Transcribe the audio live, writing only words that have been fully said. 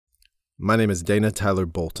My name is Dana Tyler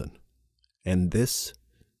Bolton, and this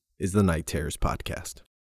is the Night Terrors Podcast.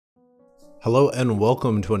 Hello and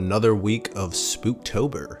welcome to another week of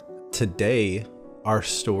Spooktober. Today, our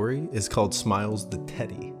story is called Smiles the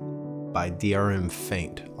Teddy by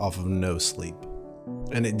DRMFeint off of No Sleep,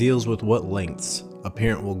 and it deals with what lengths a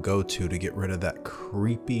parent will go to get rid of that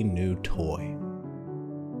creepy new toy.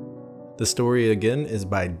 The story again is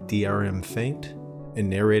by DRMFeint and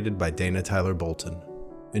narrated by Dana Tyler Bolton.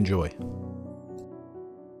 Enjoy.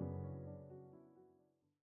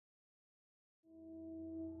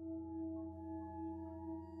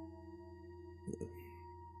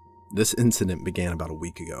 This incident began about a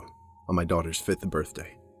week ago, on my daughter's 5th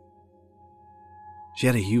birthday. She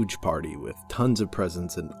had a huge party with tons of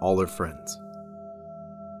presents and all her friends.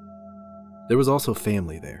 There was also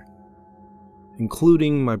family there,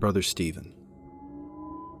 including my brother Steven.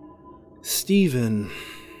 Steven,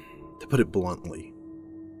 to put it bluntly,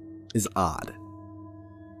 is odd.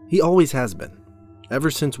 He always has been, ever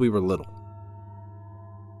since we were little.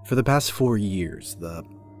 For the past 4 years, the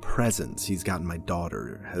presents he's gotten my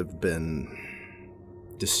daughter have been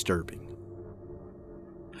disturbing.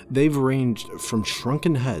 They've ranged from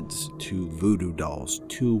shrunken heads to voodoo dolls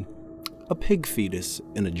to a pig fetus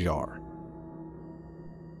in a jar.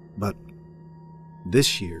 But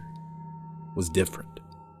this year was different.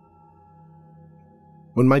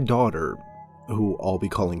 When my daughter, who I'll be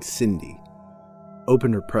calling Cindy,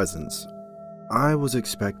 opened her presents, I was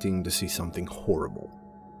expecting to see something horrible.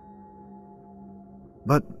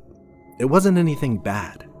 But it wasn't anything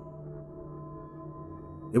bad.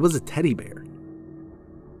 It was a teddy bear.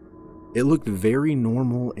 It looked very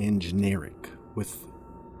normal and generic, with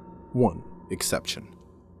one exception.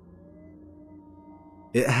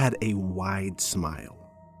 It had a wide smile,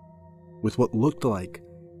 with what looked like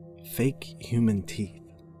fake human teeth.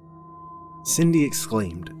 Cindy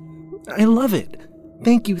exclaimed, "I love it!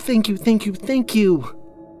 Thank you, thank you, thank you, thank you!"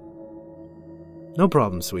 "No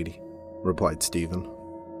problem, sweetie," replied Steven.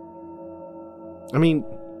 I mean,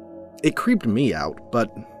 it creeped me out,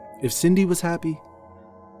 but if Cindy was happy,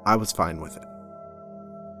 I was fine with it.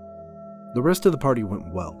 The rest of the party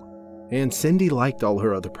went well, and Cindy liked all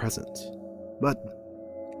her other presents, but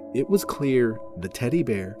it was clear the teddy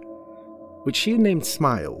bear, which she had named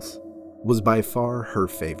Smiles, was by far her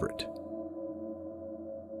favorite.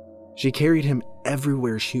 She carried him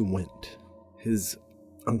everywhere she went, his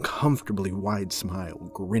uncomfortably wide smile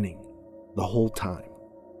grinning the whole time.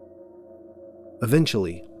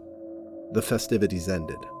 Eventually, the festivities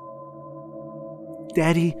ended.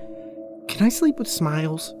 "Daddy, can I sleep with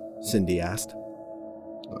Smiles?" Cindy asked.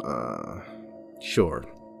 Sure.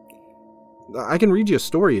 I can read you a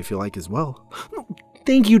story if you like as well."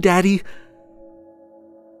 "Thank you, Daddy."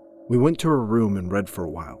 We went to her room and read for a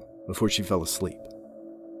while before she fell asleep.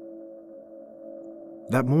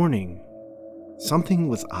 That morning, something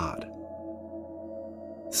was odd.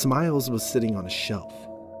 Smiles was sitting on a shelf.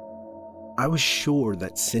 I was sure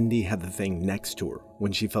that Cindy had the thing next to her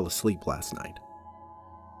when she fell asleep last night.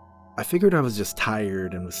 I figured I was just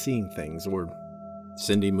tired and was seeing things, or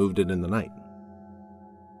Cindy moved it in the night.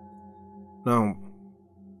 Now,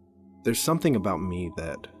 there's something about me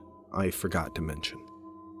that I forgot to mention.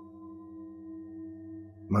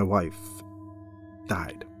 My wife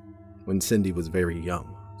died when Cindy was very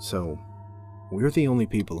young, so we're the only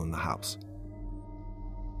people in the house.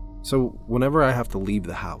 So whenever I have to leave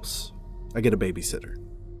the house, I get a babysitter.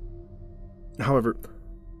 However,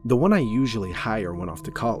 the one I usually hire went off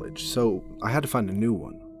to college, so I had to find a new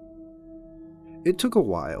one. It took a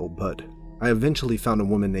while, but I eventually found a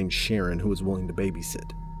woman named Sharon who was willing to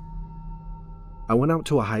babysit. I went out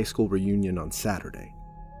to a high school reunion on Saturday.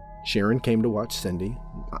 Sharon came to watch Cindy.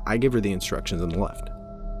 I gave her the instructions and left.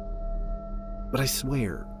 But I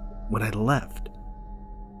swear, when I left,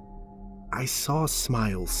 I saw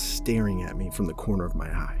Smiles staring at me from the corner of my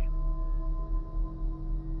eye.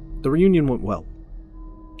 The reunion went well.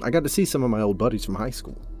 I got to see some of my old buddies from high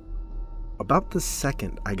school. About the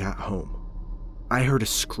second I got home, I heard a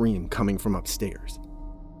scream coming from upstairs.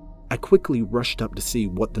 I quickly rushed up to see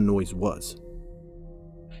what the noise was.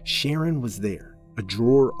 Sharon was there, a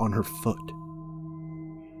drawer on her foot.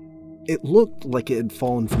 It looked like it had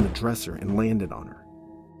fallen from the dresser and landed on her.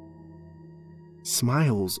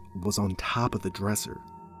 Smiles was on top of the dresser,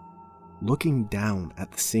 looking down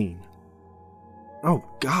at the scene. "Oh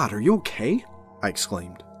God, are you okay?" I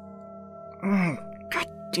exclaimed. "God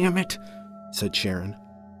damn it," said Sharon.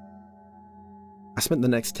 I spent the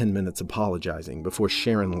next 10 minutes apologizing before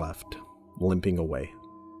Sharon left, limping away.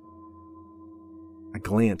 I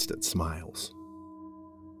glanced at Smiles.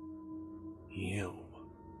 "You,"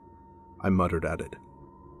 I muttered at it.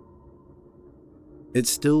 It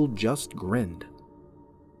still just grinned.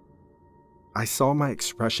 I saw my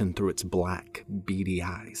expression through its black, beady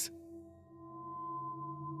eyes.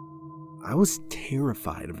 I was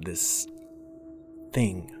terrified of this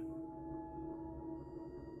thing.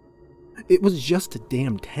 It was just a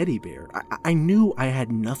damn teddy bear. I knew I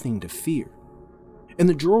had nothing to fear. And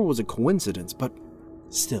the drawer was a coincidence, but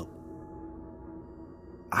still.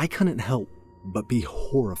 I couldn't help but be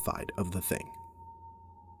horrified of the thing.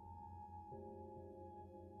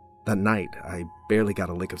 That night, I barely got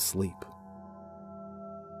a lick of sleep.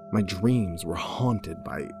 My dreams were haunted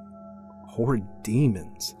by horrid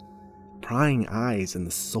demons, prying eyes, and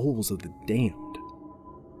the souls of the damned.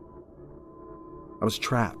 I was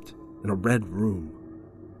trapped in a red room,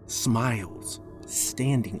 Smiles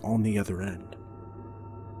standing on the other end.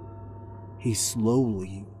 He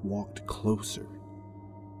slowly walked closer,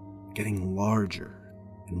 getting larger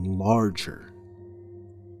and larger.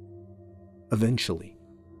 Eventually,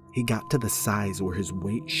 he got to the size where his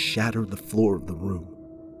weight shattered the floor of the room,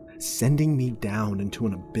 sending me down into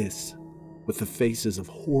an abyss with the faces of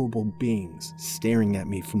horrible beings staring at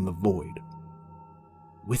me from the void,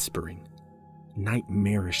 whispering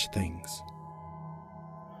nightmarish things.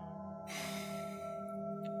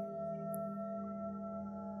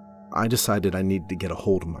 I decided I needed to get a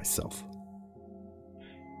hold of myself.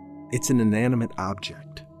 It's an inanimate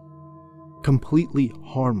object, completely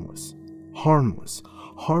harmless.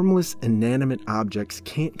 Harmless inanimate objects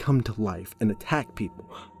can't come to life and attack people.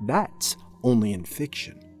 That's only in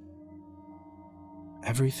fiction.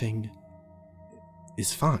 Everything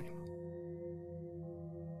is fine.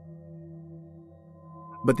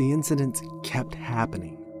 But the incidents kept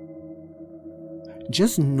happening.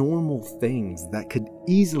 Just normal things that could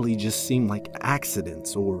easily just seem like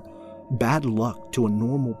accidents or bad luck to a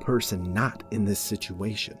normal person not in this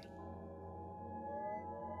situation.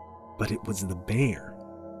 But it was the bear.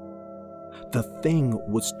 The thing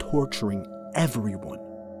was torturing everyone.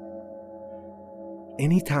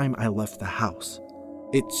 Anytime I left the house,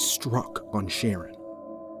 it struck on Sharon.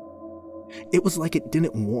 It was like it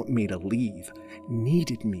didn't want me to leave,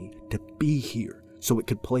 needed me to be here so it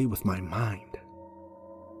could play with my mind.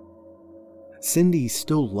 Cindy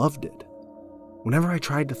still loved it. Whenever I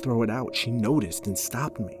tried to throw it out, she noticed and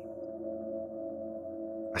stopped me.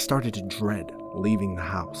 I started to dread leaving the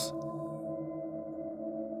house.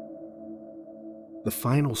 The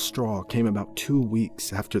final straw came about 2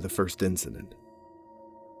 weeks after the first incident.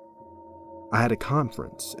 I had a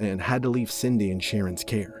conference and had to leave Cindy in Sharon's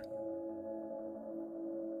care.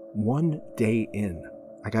 One day in,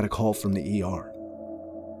 I got a call from the ER.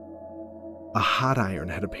 A hot iron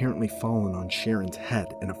had apparently fallen on Sharon's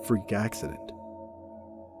head in a freak accident.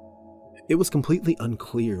 It was completely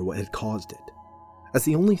unclear what had caused it, as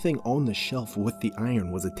the only thing on the shelf with the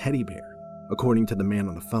iron was a teddy bear, according to the man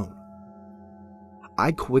on the phone.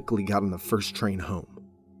 I quickly got on the first train home.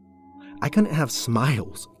 I couldn't have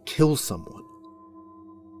Smiles kill someone.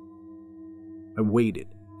 I waited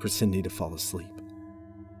for Cindy to fall asleep.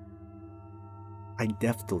 I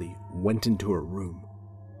deftly went into her room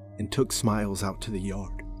and took Smiles out to the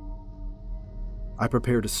yard. I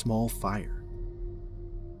prepared a small fire.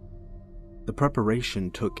 The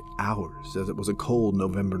preparation took hours as it was a cold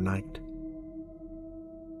November night.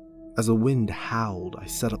 As the wind howled, I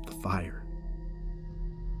set up the fire.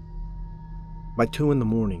 By 2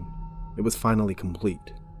 a.m, it was finally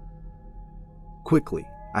complete. Quickly,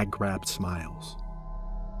 I grabbed Smiles.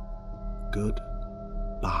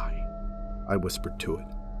 "Goodbye," I whispered to it.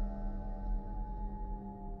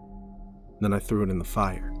 Then I threw it in the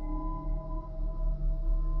fire.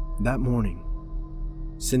 That morning,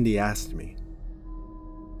 Cindy asked me,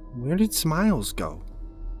 "Where did Smiles go?"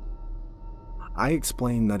 I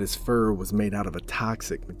explained that his fur was made out of a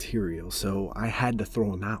toxic material, so I had to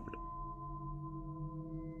throw him out.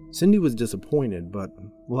 Cindy was disappointed, but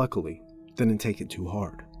luckily didn't take it too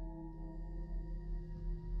hard.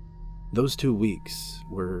 Those 2 weeks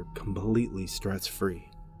were completely stress-free.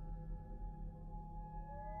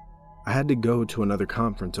 I had to go to another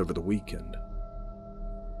conference over the weekend.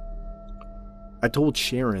 I told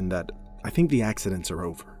Sharon that I think the accidents are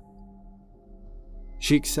over.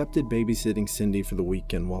 She accepted babysitting Cindy for the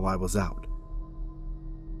weekend while I was out.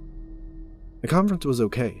 The conference was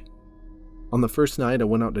okay. On the first night, I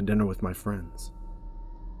went out to dinner with my friends.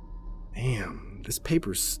 "Damn, this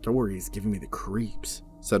paper's story is giving me the creeps,"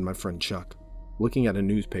 said my friend Chuck, looking at a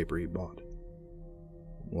newspaper he bought.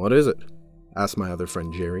 "What is it?" asked my other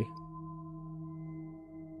friend Jerry.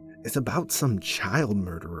 "It's about some child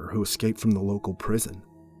murderer who escaped from the local prison.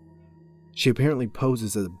 She apparently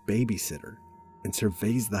poses as a babysitter and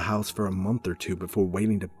surveys the house for a month or two before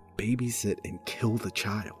waiting to babysit and kill the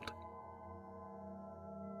child.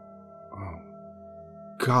 Oh,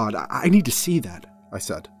 God, I need to see that, I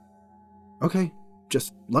said. Okay,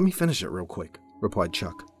 just let me finish it real quick, replied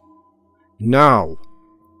Chuck. No!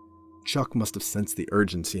 Chuck must have sensed the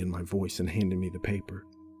urgency in my voice and handed me the paper.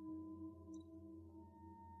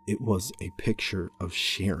 It was a picture of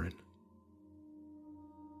Sharon.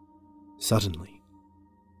 Suddenly,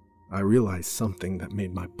 I realized something that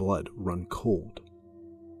made my blood run cold.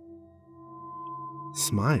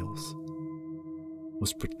 Smiles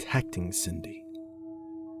was protecting Cindy.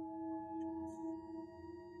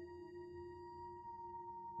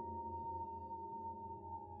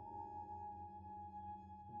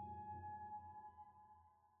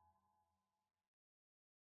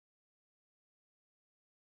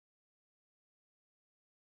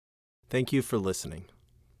 Thank you for listening.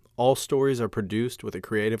 All stories are produced with a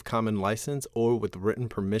Creative Commons license or with written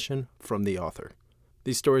permission from the author.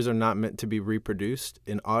 These stories are not meant to be reproduced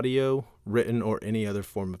in audio, written, or any other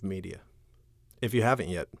form of media. If you haven't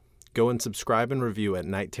yet, go and subscribe and review at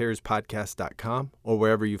nightterrorspodcast.com or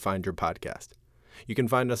wherever you find your podcast. You can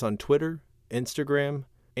find us on Twitter, Instagram,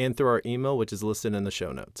 and through our email, which is listed in the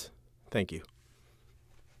show notes. Thank you.